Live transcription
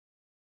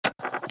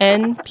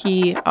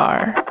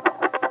NPR.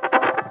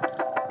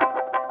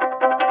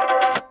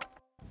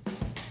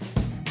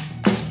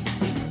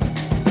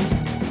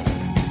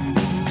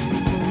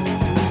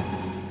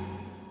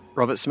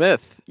 Robert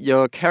Smith,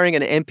 you're carrying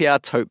an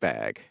NPR tote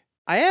bag.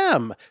 I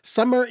am.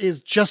 Summer is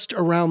just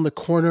around the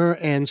corner,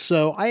 and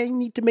so I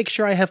need to make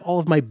sure I have all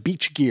of my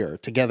beach gear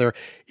together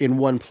in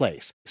one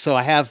place. So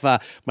I have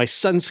my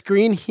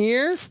sunscreen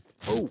here.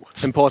 Oh,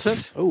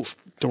 important. Oh,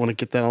 don't want to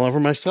get that all over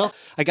myself.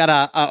 I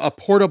got a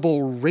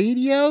portable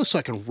radio so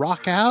I can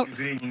rock out.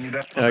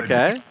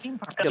 Okay.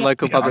 Your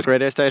local public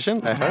radio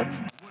station, I hope.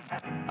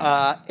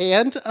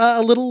 And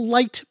a little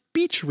light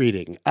beach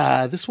reading.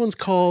 This one's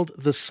called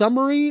The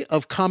Summary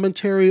of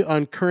Commentary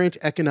on Current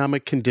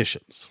Economic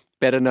Conditions.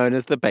 Better known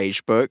as the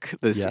Beige Book,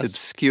 this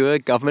obscure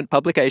government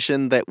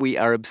publication that we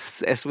are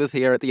obsessed with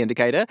here at The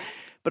Indicator.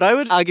 But I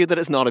would argue that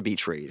it's not a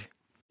beach read.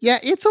 Yeah,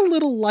 it's a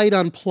little light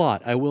on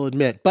plot, I will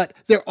admit, but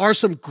there are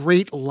some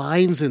great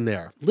lines in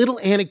there, little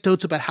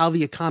anecdotes about how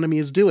the economy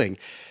is doing.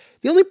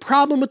 The only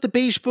problem with the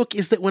Beige Book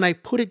is that when I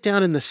put it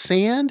down in the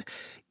sand,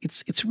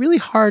 it's really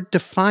hard to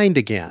find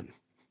again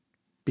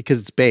because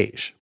it's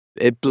beige.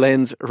 It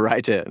blends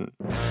right in.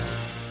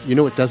 You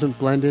know what doesn't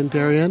blend in,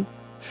 Darian?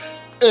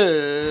 It's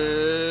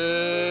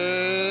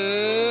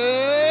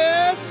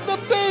the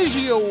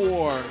Beige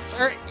Awards,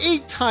 our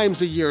 8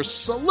 times a year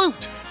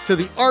salute to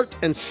the art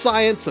and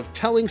science of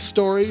telling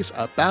stories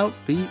about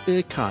the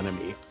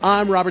economy.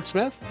 I'm Robert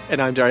Smith.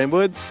 And I'm Darian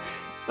Woods.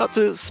 Not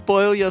to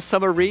spoil your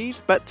summer read,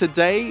 but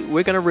today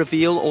we're going to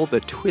reveal all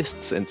the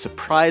twists and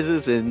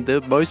surprises in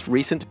the most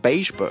recent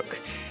Beige Book.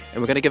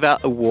 And we're going to give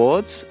out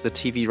awards. The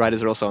TV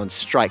writers are also on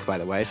strike, by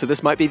the way, so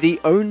this might be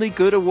the only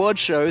good award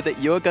show that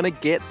you're going to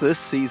get this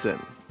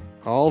season.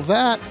 All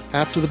that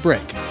after the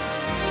break.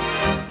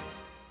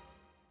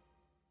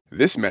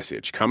 This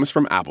message comes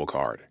from Apple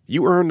Card.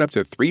 You earn up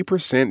to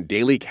 3%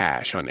 daily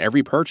cash on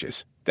every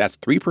purchase. That's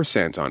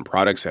 3% on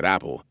products at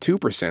Apple,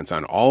 2%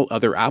 on all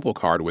other Apple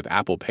Card with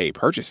Apple Pay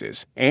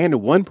purchases, and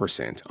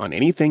 1% on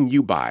anything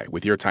you buy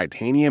with your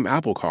titanium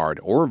Apple Card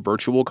or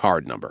virtual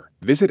card number.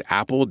 Visit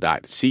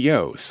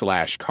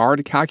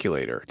apple.co/card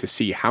calculator to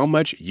see how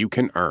much you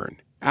can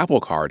earn.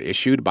 Apple Card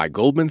issued by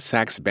Goldman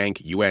Sachs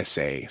Bank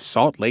USA,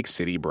 Salt Lake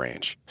City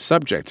branch.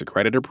 Subject to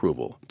credit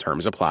approval.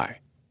 Terms apply.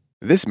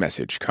 This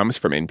message comes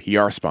from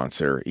NPR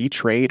sponsor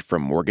E-Trade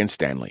from Morgan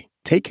Stanley.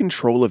 Take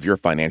control of your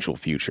financial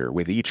future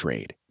with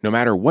E-Trade. No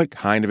matter what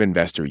kind of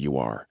investor you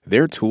are,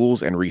 their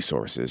tools and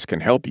resources can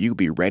help you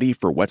be ready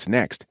for what's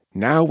next.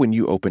 Now when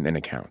you open an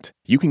account,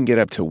 you can get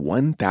up to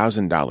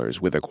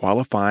 $1,000 with a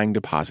qualifying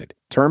deposit.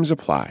 Terms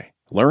apply.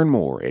 Learn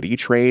more at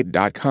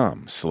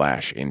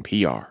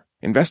etrade.com/NPR.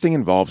 Investing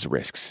involves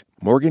risks.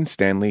 Morgan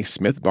Stanley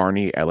Smith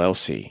Barney,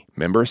 LLC.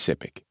 Member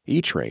SIPC.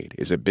 E-Trade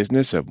is a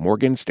business of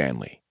Morgan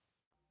Stanley.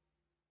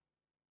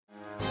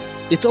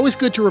 It's always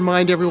good to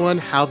remind everyone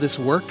how this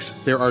works.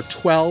 There are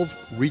 12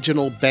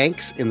 regional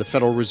banks in the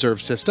Federal Reserve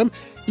System.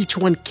 Each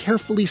one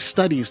carefully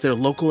studies their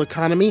local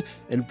economy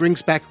and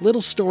brings back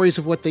little stories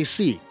of what they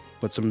see.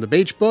 Puts them in the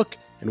Beige Book,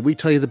 and we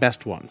tell you the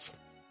best ones.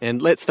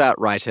 And let's start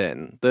right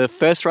in. The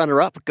first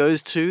runner-up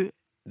goes to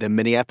the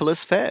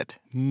Minneapolis Fed.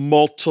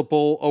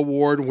 Multiple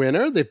award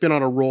winner. They've been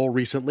on a roll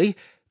recently.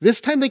 This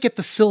time they get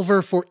the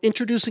silver for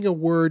introducing a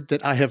word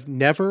that I have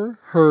never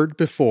heard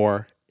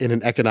before in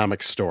an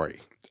economic story.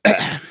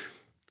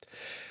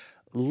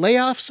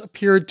 Layoffs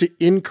appeared to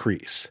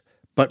increase,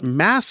 but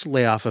mass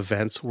layoff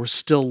events were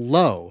still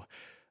low.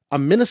 A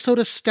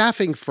Minnesota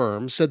staffing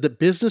firm said that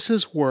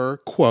businesses were,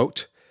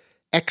 quote,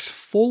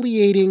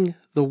 exfoliating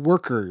the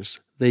workers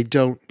they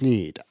don't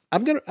need.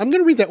 I'm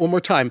gonna read that one more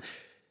time.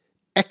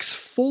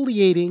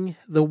 Exfoliating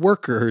the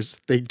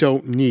workers they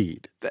don't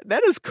need.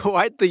 That is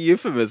quite the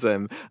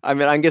euphemism. I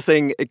mean, I'm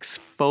guessing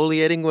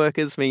exfoliating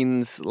workers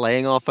means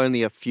laying off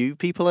only a few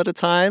people at a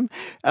time.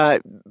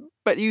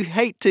 But you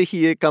hate to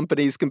hear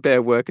companies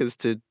compare workers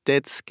to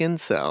dead skin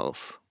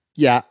cells.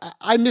 Yeah,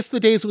 I miss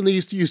the days when they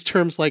used to use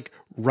terms like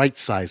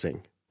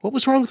right-sizing. What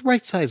was wrong with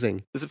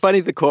right-sizing? It's funny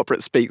the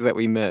corporate speak that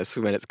we miss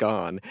when it's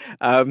gone.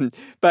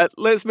 But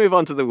let's move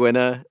on to the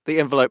winner. The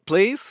envelope,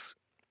 please.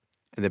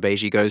 And the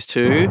beige goes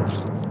to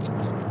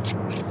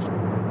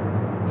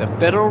the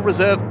Federal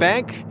Reserve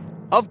Bank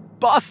of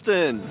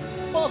Boston.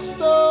 Boston!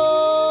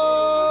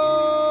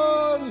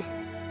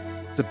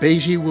 The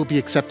beige will be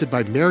accepted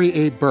by Mary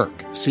A.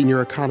 Burke, senior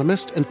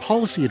economist and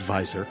policy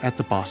advisor at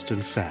the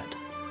Boston Fed.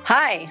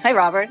 Hi,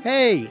 Robert.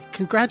 Hey,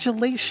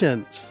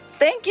 congratulations.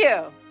 Thank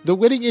you. The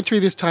winning entry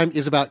this time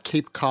is about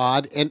Cape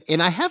Cod, and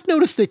I have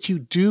noticed that you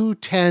do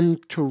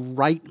tend to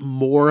write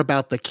more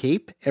about the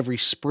Cape every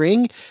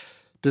spring.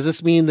 Does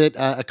this mean that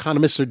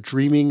economists are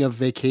dreaming of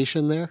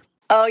vacation there?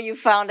 Oh, you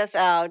found us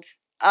out.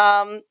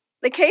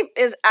 The Cape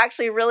is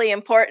actually really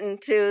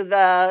important to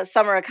the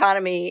summer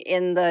economy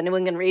in the New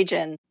England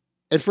region.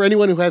 And for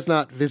anyone who has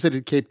not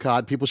visited Cape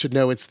Cod, people should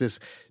know it's this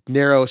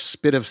narrow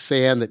spit of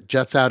sand that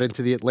juts out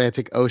into the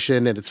Atlantic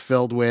Ocean, and it's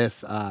filled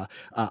with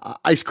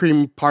ice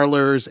cream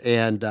parlors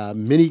and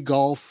mini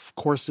golf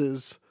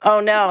courses. Oh,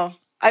 no.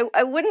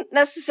 I wouldn't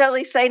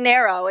necessarily say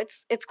narrow.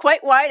 It's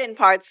quite wide in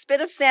parts.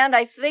 Spit of Sand,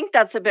 I think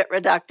that's a bit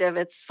reductive.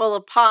 It's full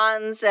of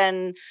ponds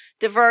and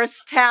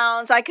diverse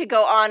towns. I could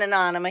go on and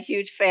on. I'm a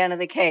huge fan of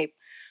the Cape.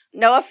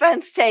 No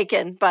offense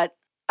taken, but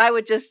I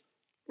would just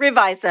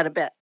revise that a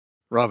bit.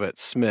 Robert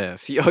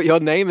Smith, your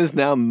name is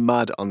now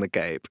mud on the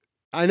Cape.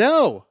 I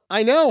know.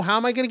 How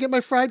am I going to get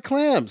my fried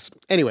clams?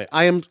 Anyway,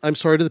 I'm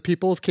sorry to the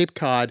people of Cape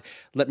Cod.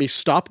 Let me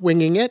stop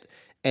winging it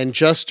and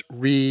just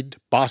read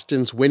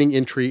Boston's winning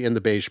entry in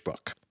the Beige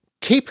Book.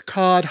 Cape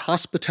Cod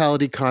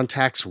hospitality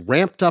contacts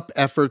ramped up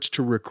efforts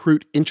to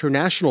recruit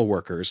international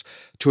workers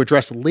to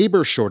address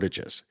labor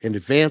shortages in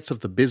advance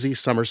of the busy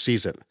summer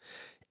season.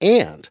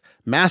 And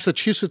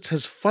Massachusetts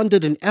has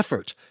funded an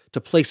effort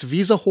to place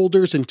visa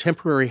holders in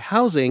temporary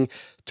housing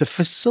to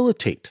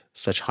facilitate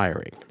such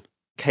hiring.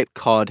 Cape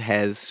Cod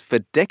has, for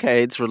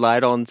decades,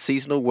 relied on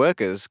seasonal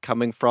workers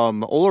coming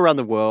from all around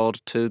the world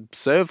to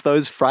serve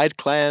those fried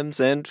clams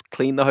and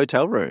clean the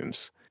hotel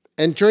rooms.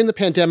 And during the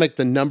pandemic,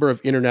 the number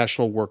of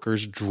international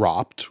workers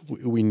dropped.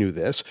 We knew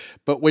this.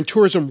 But when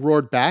tourism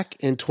roared back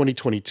in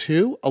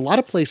 2022, a lot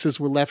of places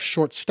were left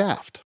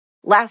short-staffed.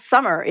 Last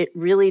summer, it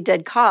really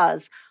did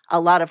cause a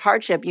lot of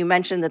hardship. You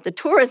mentioned that the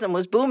tourism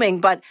was booming,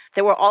 but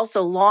there were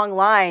also long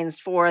lines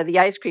for the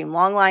ice cream,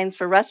 long lines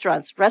for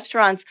restaurants.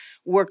 Restaurants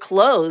were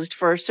closed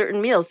for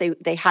certain meals.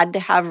 They had to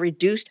have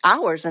reduced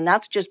hours, and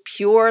that's just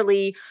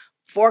purely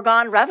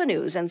foregone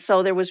revenues. And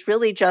so there was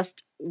really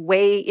just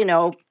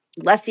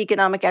less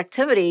economic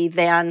activity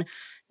than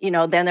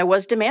there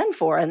was demand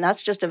for. And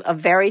that's just a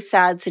very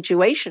sad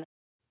situation.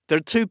 There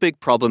are two big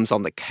problems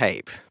on the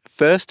Cape.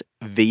 First,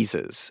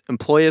 visas.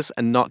 Employers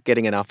are not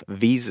getting enough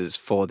visas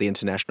for the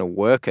international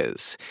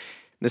workers.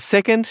 The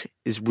second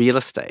is real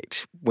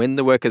estate. When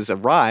the workers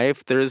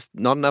arrive, there is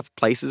not enough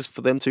places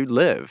for them to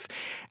live.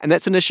 And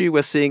that's an issue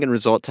we're seeing in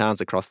resort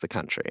towns across the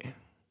country.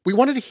 We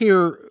wanted to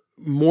hear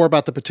more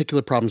about the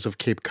particular problems of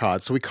Cape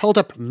Cod, so we called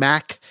up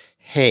Mac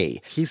Hay.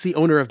 He's the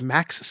owner of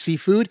Mac's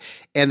Seafood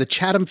and the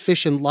Chatham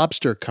Fish and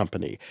Lobster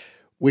Company,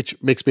 which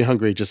makes me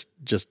hungry just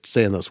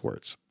saying those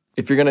words.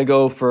 If you're going to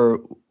go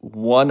for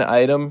one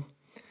item,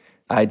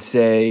 I'd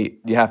say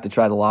you have to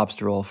try the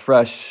lobster roll.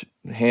 Fresh,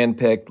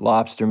 hand-picked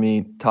lobster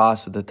meat,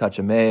 tossed with a touch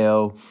of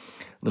mayo,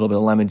 a little bit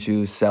of lemon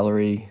juice,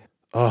 celery.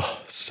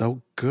 Oh,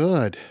 so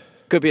good.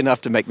 Could be enough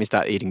to make me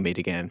start eating meat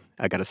again,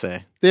 I gotta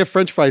say. They have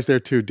French fries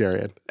there too,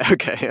 Darian.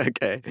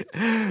 Okay.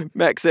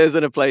 Max says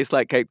in a place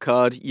like Cape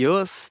Cod,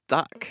 you're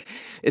stuck.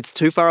 It's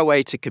too far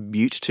away to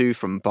commute to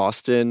from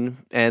Boston,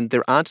 and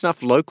there aren't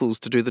enough locals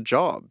to do the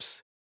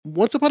jobs.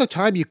 Once upon a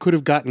time, you could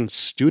have gotten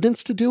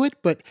students to do it,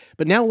 but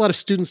now a lot of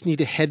students need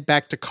to head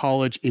back to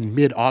college in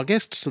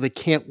mid-August, so they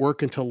can't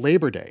work until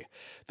Labor Day.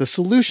 The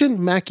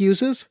solution Mac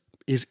uses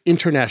is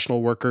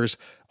international workers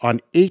on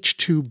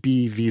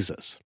H-2B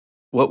visas.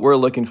 What we're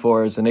looking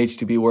for is an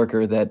H-2B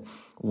worker that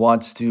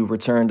wants to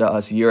return to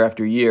us year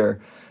after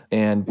year,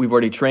 and we've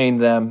already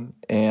trained them,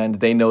 and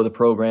they know the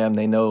program,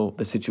 they know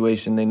the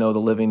situation, they know the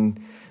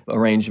living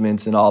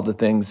arrangements and all the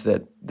things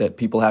that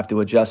people have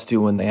to adjust to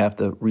when they have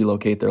to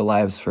relocate their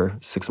lives for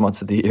 6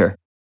 months of the year.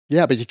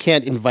 Yeah, but you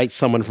can't invite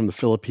someone from the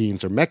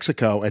Philippines or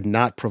Mexico and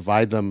not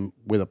provide them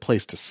with a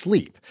place to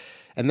sleep.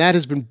 And that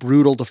has been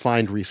brutal to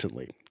find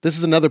recently. This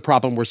is another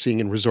problem we're seeing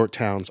in resort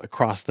towns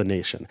across the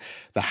nation.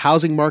 The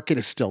housing market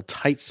is still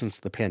tight since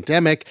the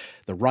pandemic.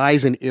 The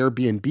rise in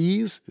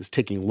Airbnbs is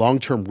taking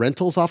long-term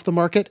rentals off the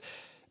market.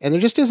 And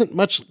there just isn't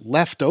much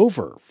left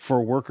over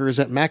for workers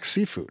at Mac's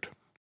Seafood.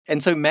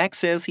 And so Max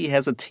says he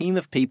has a team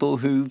of people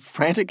who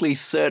frantically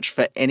search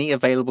for any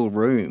available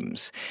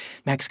rooms.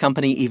 Mac's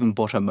company even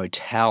bought a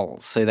motel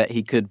so that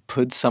he could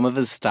put some of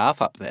his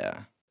staff up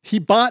there. He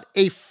bought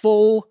a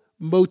full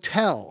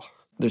motel.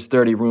 There's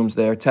 30 rooms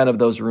there. 10 of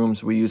those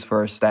rooms we use for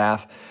our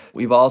staff.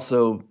 We've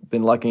also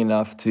been lucky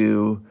enough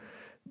to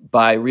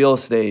buy real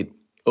estate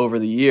over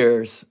the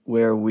years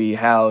where we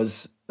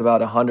house about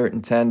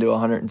 110 to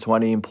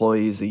 120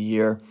 employees a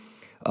year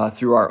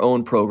through our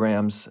own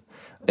programs.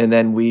 And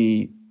then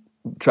we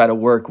try to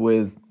work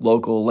with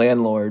local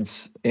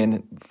landlords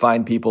and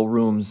find people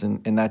rooms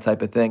and that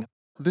type of thing.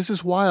 This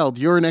is wild.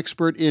 You're an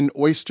expert in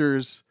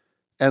oysters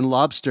and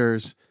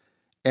lobsters,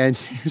 and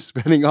you're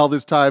spending all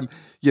this time,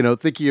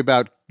 thinking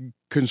about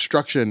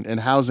construction and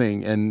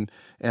housing and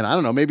I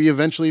don't know, maybe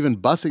eventually even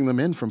bussing them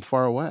in from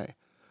far away.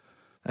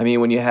 I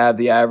mean, when you have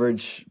the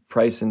average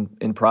price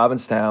in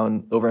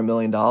Provincetown over $1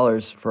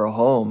 million for a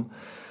home,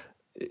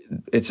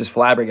 it's just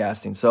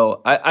flabbergasting.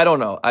 So I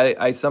don't know.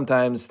 I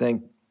sometimes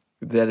think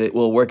that it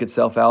will work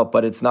itself out,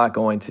 but it's not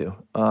going to.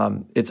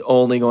 It's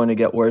only going to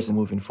get worse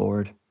moving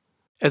forward.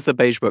 As the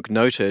Beige Book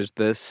noted,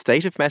 the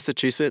state of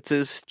Massachusetts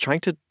is trying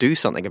to do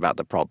something about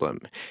the problem.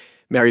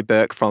 Mary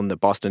Burke from the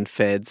Boston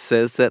Fed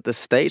says that the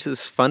state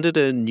has funded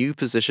a new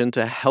position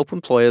to help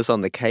employers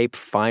on the Cape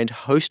find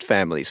host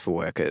families for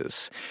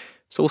workers.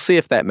 So we'll see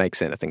if that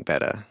makes anything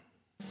better.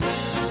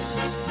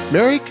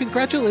 Mary,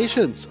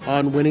 congratulations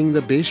on winning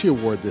the Beige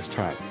Award this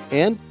time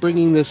and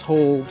bringing this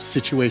whole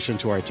situation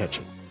to our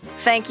attention.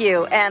 Thank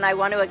you. And I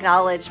want to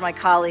acknowledge my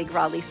colleague,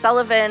 Rodley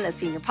Sullivan, a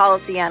senior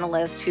policy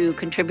analyst who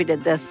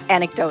contributed this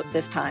anecdote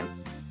this time.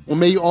 Well,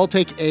 may you all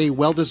take a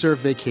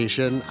well-deserved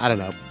vacation, I don't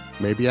know,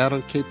 maybe out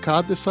on Cape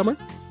Cod this summer?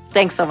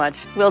 Thanks so much.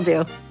 Will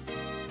do.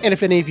 And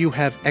if any of you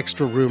have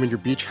extra room in your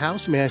beach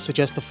house, may I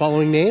suggest the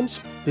following names?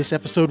 This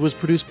episode was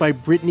produced by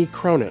Brittany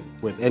Cronin,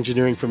 with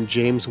engineering from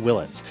James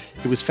Willits.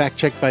 It was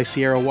fact-checked by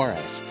Sierra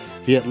Juarez.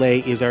 Viet Le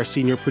is our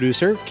senior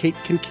producer. Kate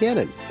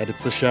Kincannon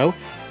edits the show.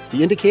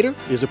 The Indicator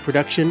is a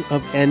production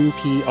of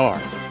NPR,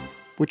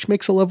 which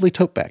makes a lovely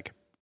tote bag.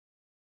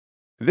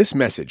 This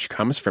message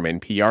comes from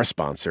NPR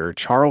sponsor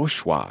Charles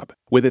Schwab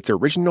with its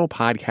original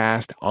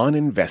podcast on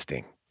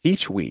investing.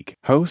 Each week,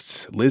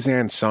 hosts Liz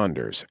Ann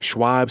Saunders,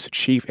 Schwab's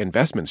chief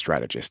investment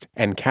strategist,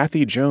 and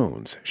Kathy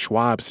Jones,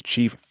 Schwab's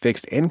chief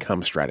fixed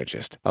income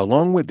strategist,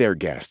 along with their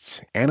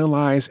guests,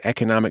 analyze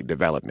economic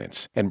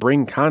developments and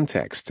bring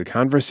context to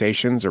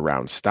conversations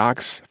around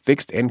stocks,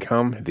 fixed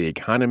income, the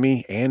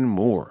economy, and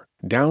more.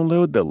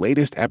 Download the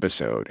latest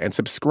episode and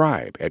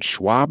subscribe at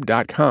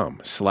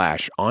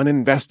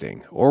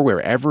schwab.com/oninvesting or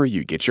wherever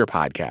you get your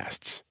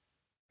podcasts.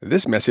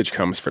 This message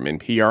comes from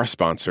NPR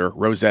sponsor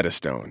Rosetta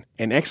Stone,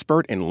 an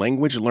expert in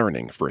language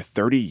learning for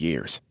 30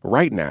 years.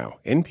 Right now,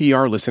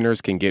 NPR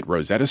listeners can get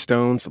Rosetta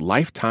Stone's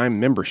lifetime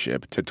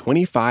membership to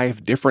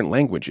 25 different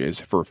languages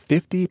for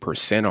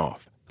 50%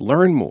 off.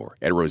 Learn more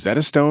at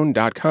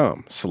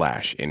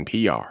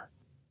rosettastone.com/NPR.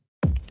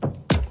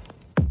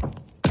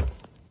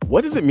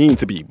 What does it mean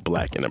to be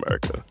Black in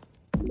America?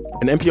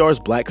 In NPR's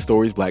Black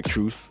Stories, Black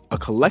Truths, a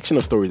collection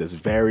of stories as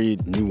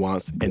varied,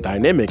 nuanced, and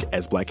dynamic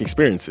as Black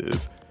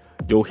experiences,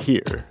 you'll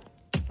hear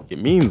it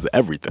means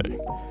everything.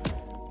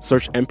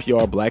 Search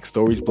NPR Black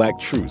Stories, Black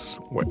Truths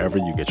wherever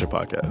you get your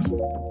podcasts.